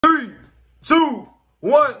2,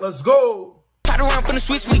 1, let's go. Try to run from the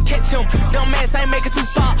switch, we catch him. Dumb ass ain't make it too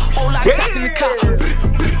far. Whole lot of shots in the car.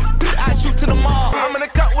 I shoot to the mall. I'm in the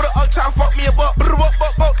cut with a up, tryna fuck me a buck.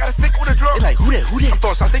 Gotta stick with a drum. They like, who that? I'm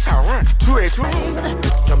throwing shots, they tryna run. True.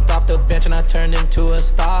 Jumped off the bench and I turned into a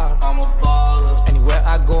star. I'm a baller. Anywhere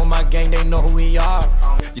I go, my gang, they know who we are.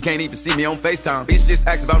 You can't even see me on FaceTime. Bitch just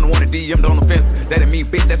asked if I'm the one to DM on the fence. That ain't me,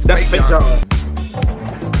 bitch, that's the fake John.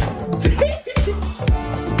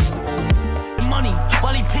 Money,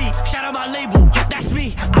 Wally P, shout out my label. That's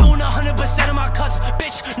me. I own 100% of my cuts.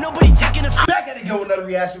 Bitch, nobody taking a Back at it again with another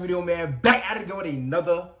reaction video, man. Back at it again with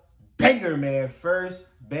another banger, man. First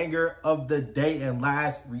banger of the day and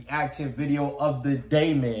last reaction video of the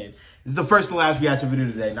day, man. This is the first and last reaction video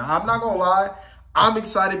today. Now, I'm not gonna lie. I'm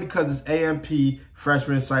excited because it's AMP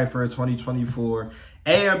Freshman Cypher 2024.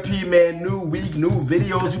 AMP, man, new week, new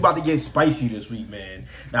videos. You about to get spicy this week, man.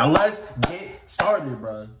 Now, let's get started,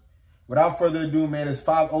 bro. Without further ado, man, it's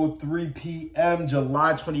 5:03 p.m.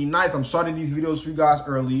 July 29th. I'm starting these videos for you guys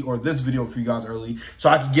early, or this video for you guys early, so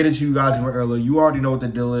I can get it to you guys even earlier. You already know what the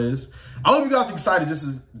deal is. I hope you guys are excited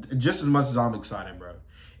just as much as I'm excited, bro.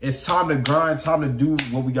 It's time to grind, time to do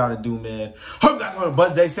what we got to do, man. Hope you guys want a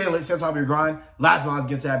buzz day. Say let's time your grind. Last month,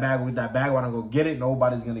 get that bag. With that bag, why don't go get it?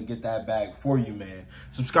 Nobody's going to get that bag for you, man.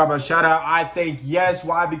 Subscribe, shout out. I think yes.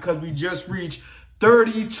 Why? Because we just reached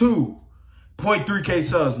 32.3K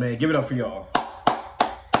subs, man. Give it up for y'all.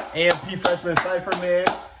 AMP Freshman Cypher, man.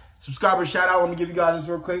 Subscriber shout out. Let me give you guys this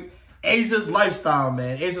real quick. Ace's Lifestyle,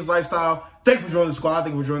 man. Ace's Lifestyle. Thank you for joining the squad.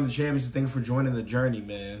 Thank you for joining the championship. Thank you for joining the journey,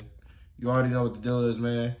 man. You already know what the deal is,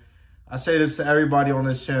 man. I say this to everybody on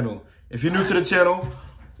this channel. If you're new to the channel,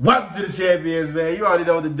 welcome to the champions, man. You already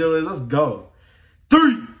know what the deal is. Let's go.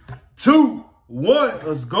 3, 2, 1.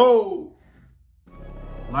 Let's go.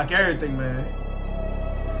 Like everything, man.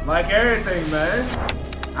 Like everything, man.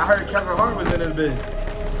 I heard Kevin Hart was in this bitch.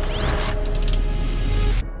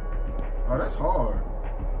 Oh, that's hard.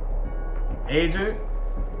 Agent.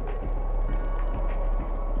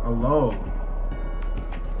 Hello.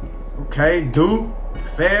 Okay, Duke,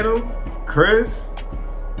 Phantom, Chris,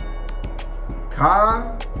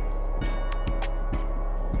 Kai.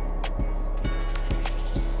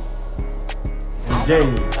 And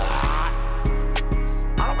Dave.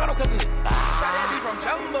 I don't got no cousins. I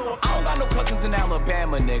don't got no cousins in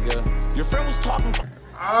Alabama, nigga. Your friend was talking.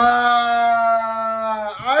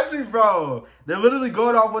 Honestly, bro, they're literally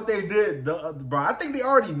going off what they did. Bro, I think they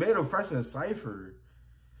already made a freshman Cypher.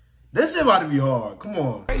 This shit about to be hard. Come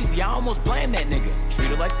on. Crazy, I almost blamed that nigga. Treat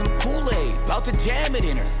her like some Kool-Aid. About to jam it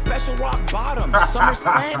in her. Special rock bottom. Summer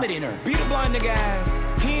slam it in her. Beat a blind nigga ass.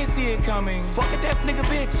 He ain't see it coming. Fuck a deaf nigga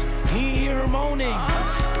bitch. He ain't hear her moaning.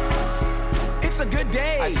 It's a good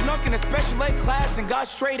day. I snuck in a special ed class and got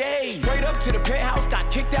straight A's. Straight up to the penthouse. Got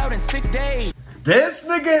kicked out in 6 days. This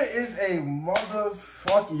nigga is a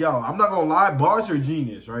motherfucker. Yo, I'm not gonna lie. Bars are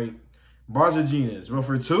genius, right? Bars are genius. But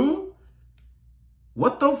for 2...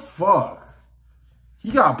 what the fuck?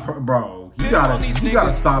 He got, bro. He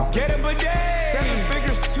gotta stop. Get him a day. 7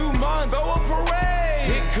 figures, 2 months. Throw a parade.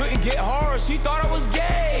 Dick couldn't get hard. She thought I was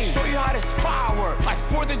gay. Show you how this firework. Like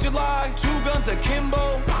 4th of July. 2 guns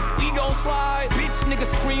akimbo. We gon' slide. Bitch nigga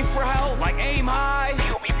scream for help. Like aim high.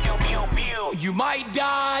 Pew, pew, pew, pew, pew. You might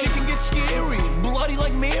die. Shit can get scary. Bloody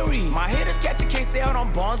like Mary. My hitters catch a case out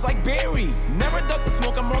on bonds like Barry. Never duck the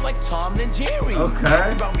smoke. I'm more like Tom than Jerry. Okay. Ask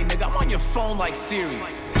about me, nigga. I'm on your phone like Siri.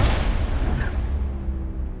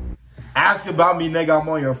 Ask about me, nigga. I'm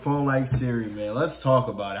on your phone like Siri, man. Let's talk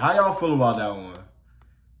about it. How y'all feel about that one?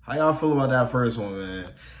 How y'all feel about that first one, man?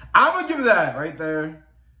 I'm gonna give it that right there.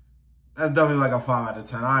 That's definitely like a 5 out of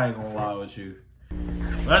 10. I ain't gonna lie with you.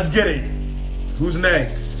 Let's get it. Who's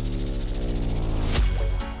next?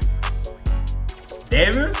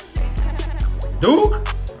 Davis? Duke?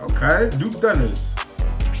 Okay, Duke done this.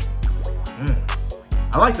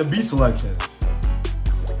 I like the beat selections.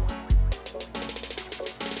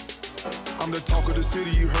 I'm the talk of the city,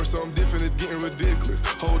 you heard something different, it's getting ridiculous.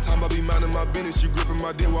 Whole time I be minding my business, you gripping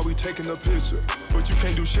my dick while we taking a picture. But you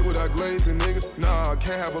can't do shit without glazing, nigga. Nah, I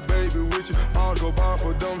can't have a baby with you. I'll go bond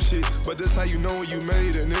for dumb shit, but this how you know when you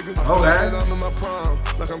made it, nigga. I feel like I'm in my prime,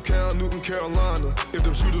 like I'm Cal Newton, Carolina. If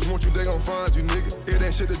them shooters want you, they gon' find you, nigga. It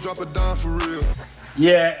ain't shit to drop a dime for real.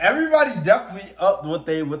 Yeah, everybody definitely upped what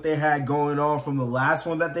they had going on from the last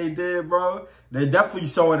one that they did, bro. They're definitely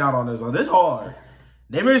showing out on this one. This hard.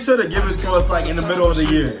 They made sure to give it to us like in the middle of the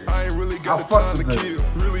year. I ain't really got the time to kill.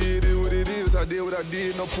 Really, it is what it is. I did what I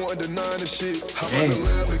did, no point in denying the shit. Hop on the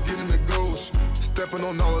lab and get in the ghost. Stepping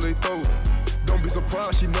on all of they throats. Don't be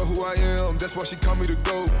surprised, she know who I am. That's why she call me the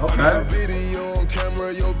GOAT. Okay. I got a video on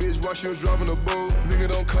camera, yo bitch, while she was driving a boat. Nigga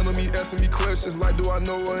don't come to me asking me questions like, do I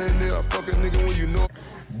know her in there? I fuck a nigga when you know.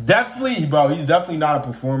 Definitely, bro. He's definitely not a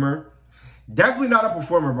performer. Definitely not a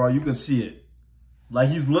performer, bro. You can see it. Like,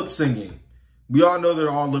 he's lip singing. We all know they're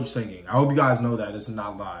all lip singing. I hope you guys know that. This is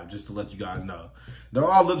not live, just to let you guys know. They're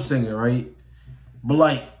all lip singing, right? But,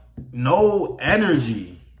 like, no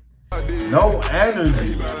energy. No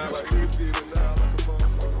energy.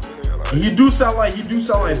 And he do sound like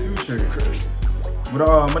Future. With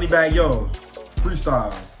Moneybag Yo.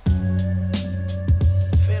 Freestyle.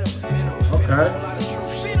 Okay.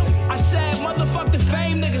 I said, motherfuck the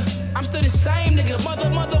fame, nigga. I'm still the same, nigga.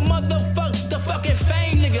 Motherfuck the fucking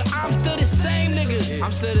fame, nigga. I'm still the same, nigga.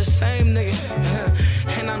 I'm still the same,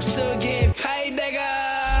 nigga. And I'm still getting paid, nigga.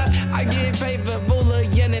 I get paid for Bula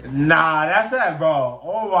Yen. Nah, that's that, bro.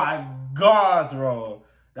 Oh my gosh, bro.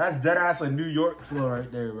 That's dead ass a New York flow right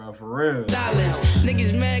there, bro. For real. Dollars.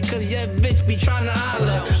 Niggas mad cause your bitch be tryna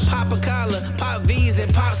holler. Pop a collar, pop V's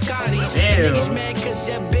and pop Scotties. Niggas mad cause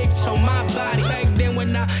your bitch on my body. Back then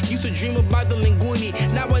when I used to dream about the linguini.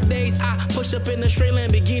 Nowadays I push up in a straight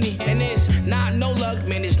Lamborghini. And it's not no luck,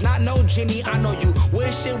 man, it's not no Jenny. I know you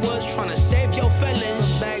wish it was tryna save your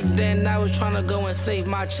feelings. Back then I was tryna go and save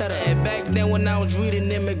my cheddar. And back then when I was reading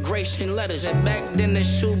immigration letters. And back then the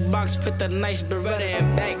shoebox fit the nice Beretta.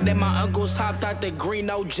 And back then my uncles hopped out the green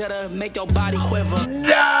old Jetta, make your body quiver.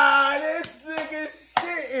 Nah, this nigga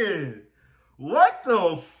shitting. What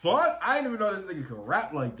the fuck? I didn't even know this nigga could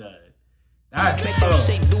rap like that. That's make your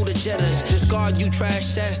shake through the Jettas. Discard you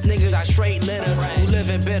trash ass niggas, I straight litter. You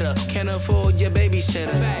living bitter, can't afford your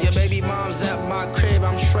babysitter. Your baby mom's at my crib,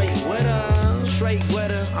 I'm straight with her. Straight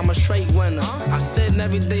with her, I'm a straight winner. I said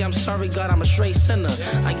every day, I'm sorry God, I'm a straight sinner.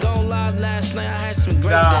 I ain't gon' lie, last night I had some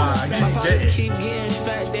great dinner. My pockets keep getting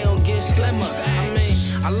fat, they don't get slimmer. I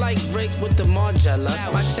mean, I like Rick with the Margiela.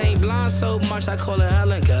 My chain blind so much, I call it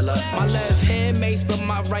Helen Keller. My left hand mace, but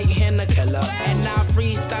my right hand a killer. And now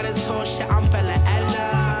freestyle this whole shit, I'm fella Ella.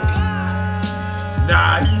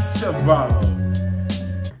 Nah, he's so, bro.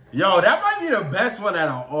 Yo, that might be the best one out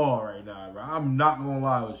of all right now, bro. I'm not gonna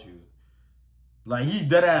lie with you. Like, he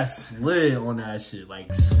dead ass slid on that shit.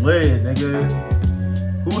 Like, slid, nigga.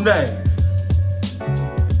 Who next?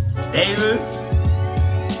 Davis?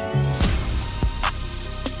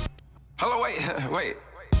 Hello, wait.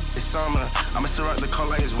 It's summer. I'ma surround the car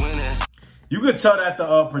like it's winning. You could tell that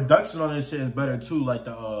the production on this shit is better too, like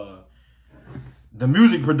the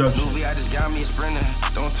music production. Movie, I just got me a sprinter.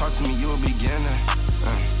 Don't talk to me, you a beginner.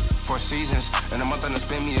 4 seasons, in a month and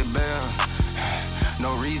spend me a bill.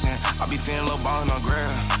 No reason, I be feeling low ballin' on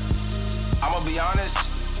grill. I'ma be honest,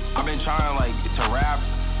 I've been trying like to rap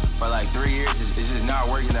for like 3 years. It's just not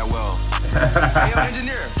working that well. Hey, yo,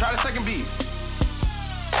 engineer, try the second beat.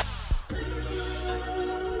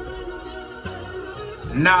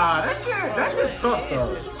 Nah, that's just tough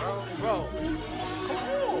though. Bro, come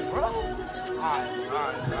on, bro. Alright.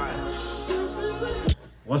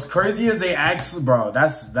 What's crazy is they actually, bro,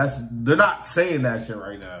 they're not saying that shit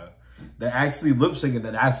right now. They're actually lip syncing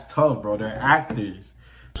that. That's tough, bro. They're actors.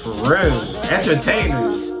 For real.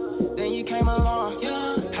 Entertainers. Then you came along,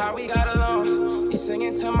 how we got along. You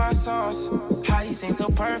singing to my songs. How you sing so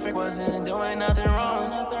perfect, wasn't doing nothing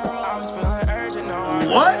wrong. I was feeling urgent, no.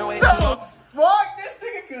 What the fuck? This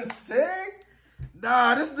nigga can sing?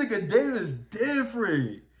 Nah, this nigga Davis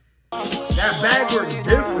different. That bag was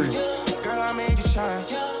different. Girl, I made you shine.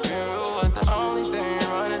 You was the only thing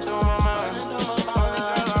running through my mind. Only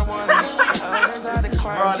girl I wanted. Others I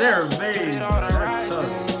declined. Bro, they're amazing. Did all the right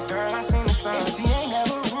things. Girl, I seen the signs. She ain't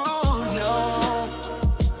never rude, no.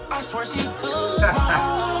 I swear she took my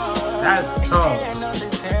heart. That's tough.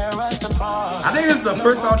 I think it's the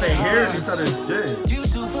first time they hear each other's shit. You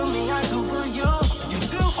do for me, I do for you. You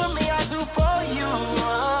do for me, I do for you.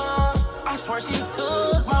 I swear she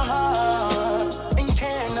took my heart. And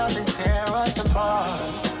can't nothing tear us apart.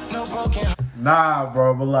 No broken heart. Nah,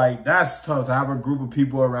 bro, but like, that's tough to have a group of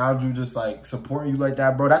people around you just like supporting you like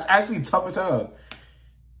that, bro. That's actually tough as hell.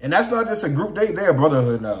 And that's not just a group, they're a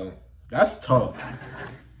brotherhood now. That's tough.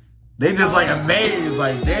 They just like amazed,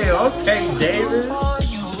 like, damn, okay, David.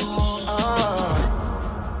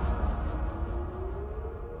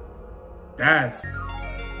 That's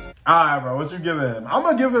alright, bro. What you giving him? I'm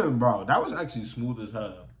gonna give him, bro. That was actually smooth as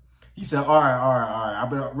hell. He said, all right. I've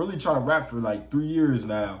been really trying to rap for like 3 years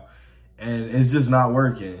now, and it's just not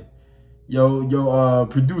working. Yo,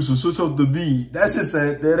 producer, switch up the beat. That's just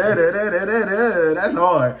a that's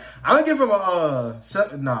hard. I'm gonna give him a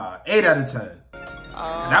 8 out of 10.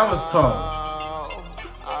 That was tough.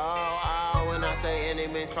 When I say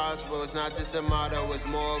any means possible. It's not just a motto, it's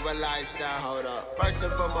more of a lifestyle. Hold up. First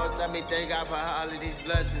and foremost, let me thank God for all of these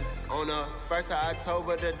blessings. On the 1st of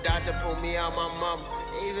October, the doctor pulled me out my mama.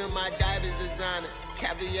 Even my diapers designer.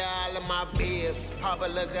 Caviar all of my bibs. Papa,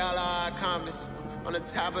 look all I accomplished. On the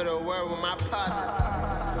top of the world with my partners.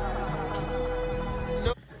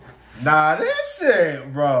 Nah, this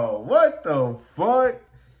shit, bro. What the fuck?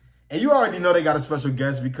 And you already know they got a special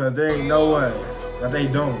guest because there ain't no way that they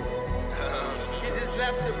don't. He just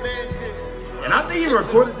left the mansion. And I think he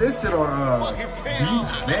recorded this shit on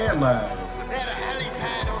Beats Band Lab. Had a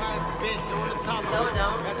helipad on that bitch on the top. No, it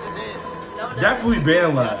don't. Yes, it did. No, no. Definitely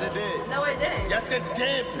Band Lab. Yes, it did. No, it didn't. Yes, it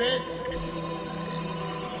did, bitch.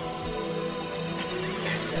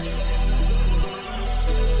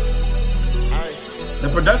 The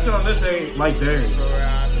production on this ain't like theirs.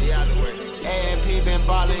 A&P been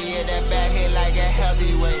ballin', yeah, that back hit like a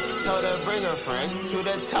heavyweight. Told her bring her friends to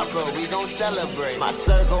the top road, we gon' celebrate. My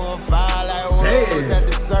circle on fire like wolves at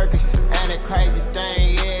the circus. And the crazy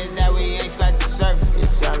thing is that we ain't scratched the surface. It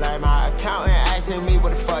sound like my accountant asking me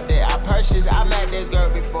what the fuck did I purchase. I met this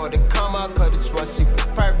girl before the come up, cause this was she was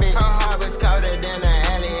perfect. Her heart was colder than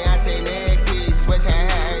an Eliante Nikki. Switch her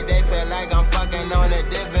hair, they feel like I'm fucking on a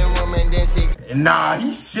different woman than she. Nah,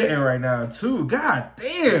 he's shitting right now too. God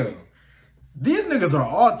damn. These niggas are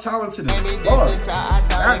all talented as fuck. That's tough.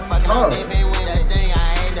 I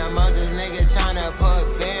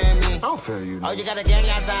don't feel you. Oh, you got a gang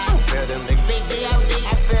outside? I don't feel them niggas. Big G.O.D.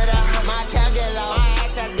 I feel the my count get low. My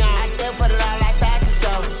access gone. I still put it on like fashion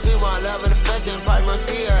show. She want love and affection. Probably won't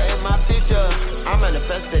see her in my future. I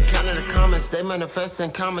manifested, counting the comments. They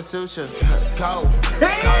manifesting Kama Sutra. Go.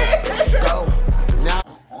 Go. Now.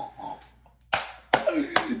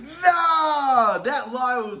 Nah, that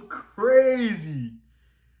line was crazy.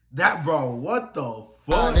 That, bro, what the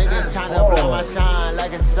fuck? Niggas trying to blow my shine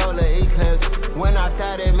like a solar eclipse. When I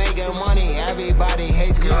started making money, everybody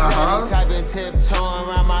hates me. Typing tiptoeing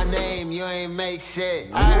around my name, you ain't make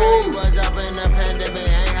shit. I heard you was up in the pandemic,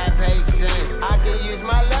 ain't had paper since. I could use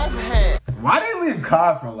my left hand. Why they leave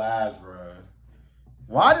Kai for last, bro?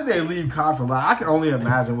 Why did they leave Kai for last? I can only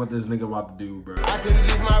imagine what this nigga about to do, bro. I could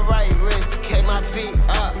use my right wrist, kick my feet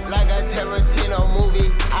up like a Tarantino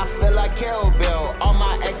movie. I feel like Kill Bill, all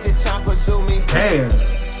my exes trying to pursue me. Damn.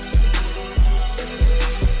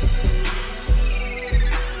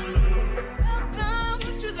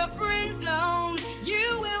 Welcome to the friend zone.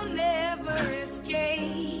 You will never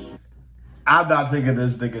escape. I'm not taking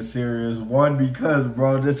this nigga serious. One, because,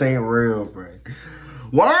 bro, this ain't real, bro.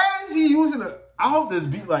 Why is he using a... I hope this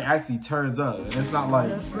beat like actually turns up and it's not like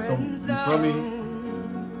some, you feel me?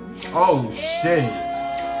 Oh shit.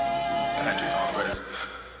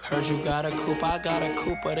 Heard you got a coupe, I got a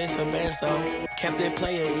coupe, but it's a Benz though. Kept it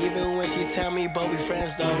playing even when she tell me, but we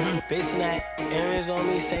friends though. Basing that, earrings on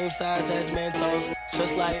me, same size as Mentos.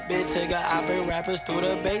 Just like Big Tigger, I bring rappers through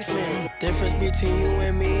the basement. Difference between you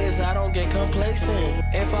and me is I don't get complacent.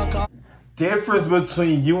 If I call... Difference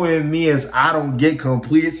between you and me is I don't get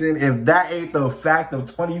complacent. If that ain't the fact of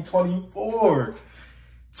 2024,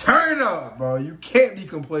 turn up, bro. You can't be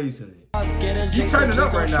complacent. You turning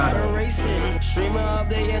up right now.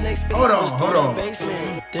 Hold on.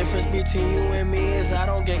 Difference between you and me is I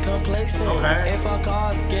don't get complacent. Okay. If our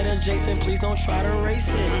cars get adjacent, please don't try to race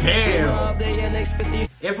it. Damn.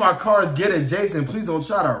 If our cars get adjacent, please don't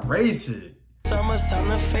try to race it. Summer's time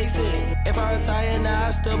to face it. If I retire now,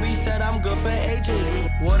 I still be said I'm good for ages.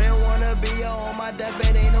 Wouldn't wanna be on my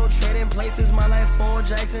deathbed, ain't no trading places. My life for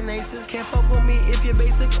Jackson Aces. Can't fuck with me if you're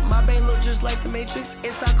basic. My bane look just like the Matrix.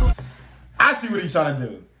 Inside cool. I see what he's trying to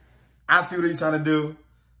do.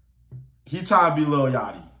 He trying to be Lil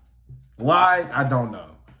Yachty. Why? I don't know.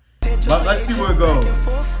 But let's see where it goes.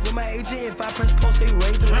 With my agent, if I press post, they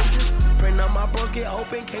raise the wages. Print up my bros, get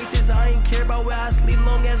open cases. I ain't care about where I sleep,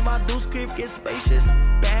 long as my dude script gets spacious.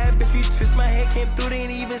 Bad bitch, you twist my head, came through, they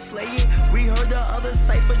ain't even slay it. We heard the other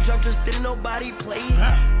Cypher jump, just didn't nobody play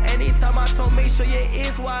it. Anytime I told, make sure your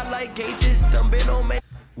ears wide like gauges. Dumbin' on me.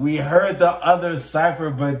 We heard the other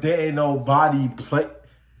Cypher, but there ain't nobody play.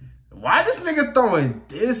 Why this nigga throwing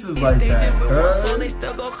disses like that, cuz? They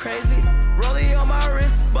still go crazy. Rolling on my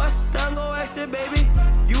wrist, bust down, go exit, baby.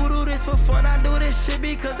 You do this for fun, I do this shit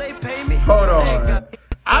because they pay me. Hold on.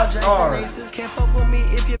 I'm sorry. Can't fuck with me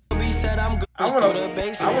if you be said I'm good. I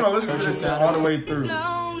wanna listen to this shit all the way through.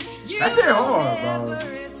 That shit hard, bro.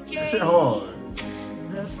 That shit hard.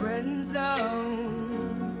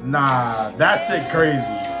 Nah, that shit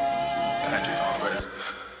crazy.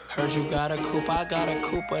 Heard you got a coupe, I got a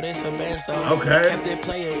coupe, but it's a Benz though. Okay. Kept it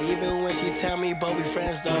playing even when she tell me, but we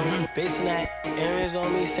friends though. Basing that earrings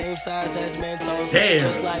on me, same size as Mentos. Damn.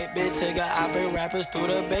 Just like Big Tigger, I've been rappers through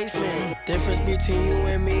the basement. Difference between you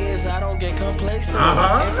and me is I don't get complacent. If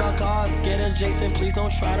I cause get adjacent, please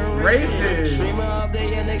don't try to race it. Dreamer of the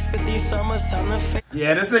next 50 summers, time to face.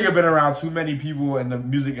 Yeah, this nigga been around too many people in the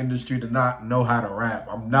music industry to not know how to rap.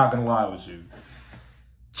 I'm not gonna lie with you.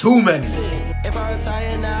 Too many. If I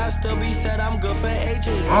retire now, I still be said I'm good for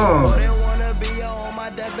ages. But they wanna be on my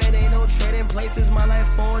deathbed, ain't no trading places. My life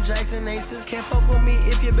full Jackson Aces. Can't fuck with me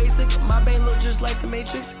if you're basic. My bane look just like the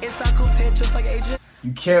Matrix. Inside content just like Agent.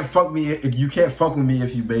 You can't fuck me. You can't fuck with me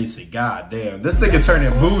if you basic. God damn, this nigga turning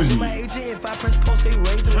bougie. My agent, if I press post, they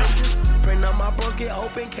raise the wages. Print up my bros, get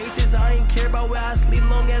open cases. I ain't care about where I sleep,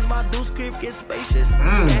 long as my do script gets spacious.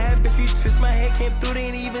 Bad if you twist my head, came through, they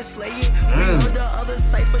ain't even slay it. We heard the other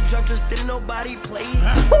Cypher jump, just didn't nobody play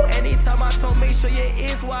it. Anytime I told, make sure your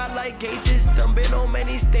ears wide like gauges. Done been on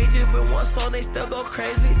many stages, with one song they still go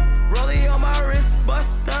crazy. Rolling on my wrist,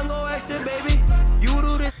 bust down, go exit, baby. You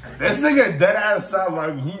do this. This nigga dead ass sound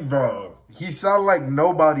like bro. He sound like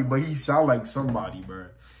nobody, but he sound like somebody, bro.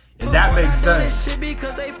 And that makes sense. This shit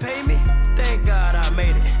because they pay me. Thank God I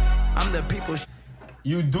made it. I'm the people.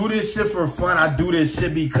 You do this shit for fun. I do this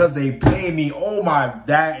shit because they pay me. Oh my,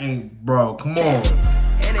 that ain't, bro. Come on.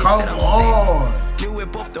 Come on. New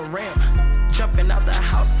whip off the ramp. Jumping out the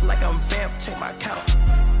house like I'm vamp. Check my count.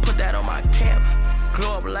 Put that on my camp.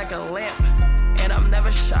 Glow up like a lamp. And I'm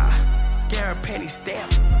never shy. Get her penny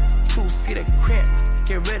stamp. 2-seater cramp.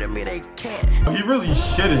 Get rid of me, they can't. He really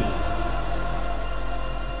shouldn't.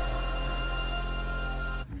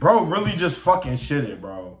 Bro really just fucking shitted,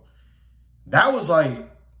 bro. That was like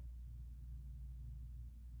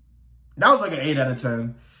an 8 out of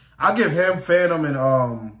 10. I'll give him, Phantom,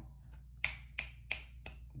 and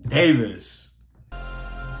Davis.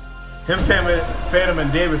 Him, Phantom,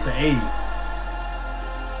 and Davis an 8.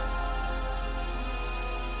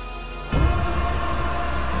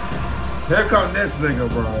 Here come this nigga,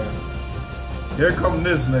 bro. Here come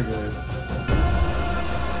this nigga.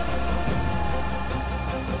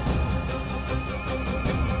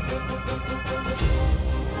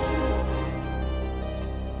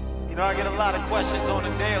 You know, I get a lot of questions on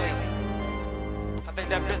the daily. I think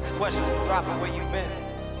that business question is dropping where you've been.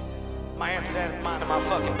 My answer to that is minding my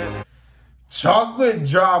fucking business. Chocolate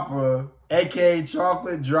Dropper, aka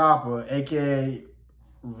Chocolate Dropper, aka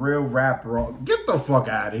Real Rapper. Get the fuck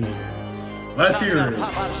out of here. Let's hear it.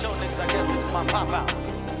 Pop out and show niggas, I guess this is my pop out.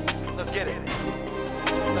 Let's get it.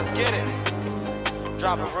 Let's get it.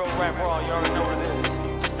 Drop a real rap raw, you already know what it is.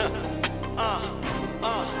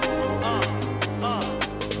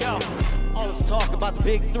 Yo, all this talk about the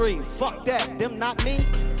big three. Fuck that, them not me.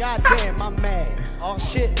 Goddamn, I'm mad. Oh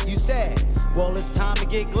shit, you sad. Well, it's time to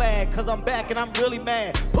get glad, cause I'm back and I'm really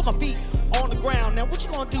mad. Put my feet on the ground. Now what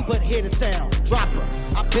you gonna do but hear the sound? Dropper,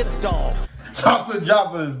 I've been a dog. Chocolate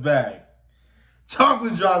Dropper is back.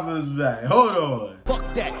 Chocolate Dropper is back. Hold on. Fuck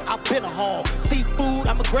that, I've been a hog. Seafood,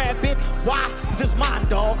 I'ma grab it. Why? Cause it's mine,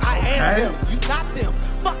 dog. I am them, you not them.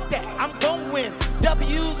 Fuck that, I'm gon' win.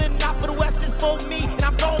 W's and not for the West is for me, and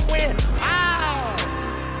I'm gon' win.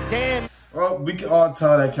 Ah, damn. Well, we can all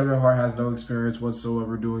tell that Kevin Hart has no experience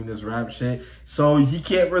whatsoever doing this rap shit. So he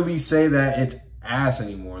can't really say that it's ass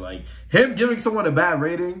anymore. Like, him giving someone a bad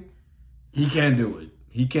rating, he can't do it.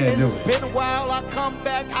 He can't do it. It's been a while, I come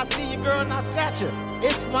back, I see your girl and I snatch her.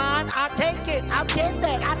 It's mine, I take it, I get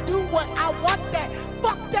that, I do what I want that.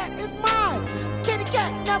 Fuck that, it's mine. Kitty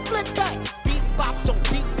cat, now flip that. Beat bops on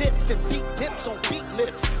beat dips and beat tips on beat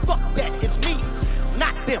lips. Fuck that, it's me,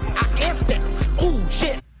 not them, I am them. Ooh,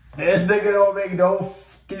 shit. This nigga don't make no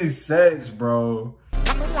fucking sense, bro.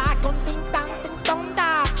 Coming like on ding dong,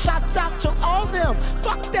 dog. Shots out to all them.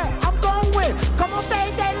 Fuck that, I'm gon' win. Come on,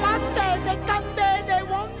 say they lost, say they come there, they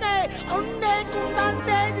won't they. Onne, kundande,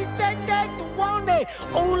 they say they want it.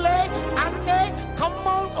 Ole, ane, come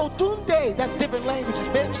on, otunde. That's different languages,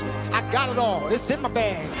 bitch. I got it all, it's in my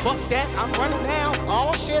bag. Fuck that, I'm running now.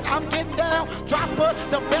 Oh shit, I'm getting down. Dropper,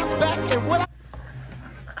 the bounce back, and what I.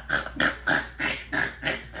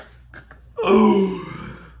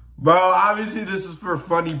 Bro, obviously this is for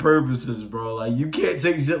funny purposes, bro. Like, you can't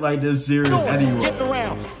take shit like this serious anyway. Getting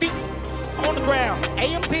around, feet on the ground.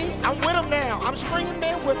 AMP, I'm with them now. I'm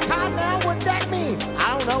screaming with Kai now. What that mean?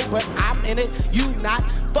 I don't know, but I'm in it. You not.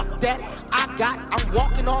 Fuck that. I'm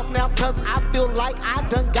walking off now cause I feel like I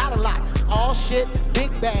done got a lot. All shit,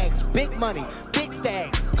 big bags, big money, big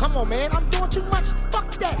stag. Come on, man, I'm doing too much.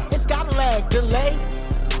 Fuck that. It's got a lag. Delay.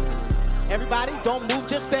 Everybody, don't move,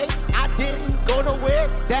 just stay. I didn't go. go nowhere.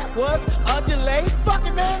 That was a delay. Fuck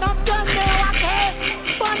it, man. I'm done now. I can't.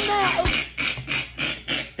 Fun now.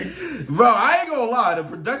 Bro, I ain't gonna lie. The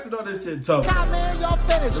production on this shit tough. Nah, man, y'all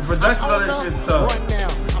finished. The production on this shit tough. Run now.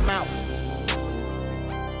 I'm out.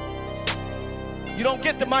 You don't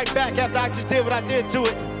get the mic back after I just did what I did to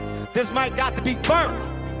it. This mic got to be burnt.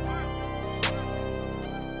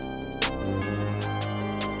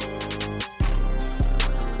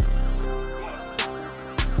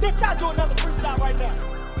 Bitch, I'll do another freestyle right now.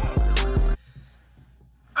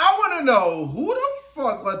 I want to know who the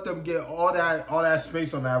fuck let them get all that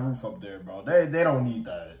space on that roof up there, bro. They don't need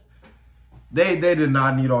that. They did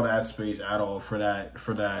not need all that space at all for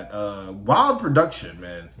that wild production,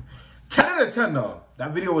 man. 10 out of 10 though.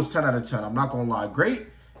 That video was 10 out of 10. I'm not gonna lie.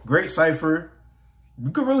 Great Cypher. You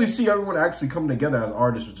could really see everyone actually coming together as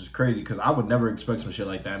artists, which is crazy because I would never expect some shit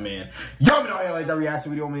like that, man. Y'all know I like that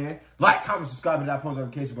reaction video, man. Like, comment, subscribe to that post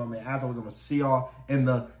notification button, man. As always, I'm gonna see y'all in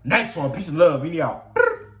the next one. Peace and love. We out.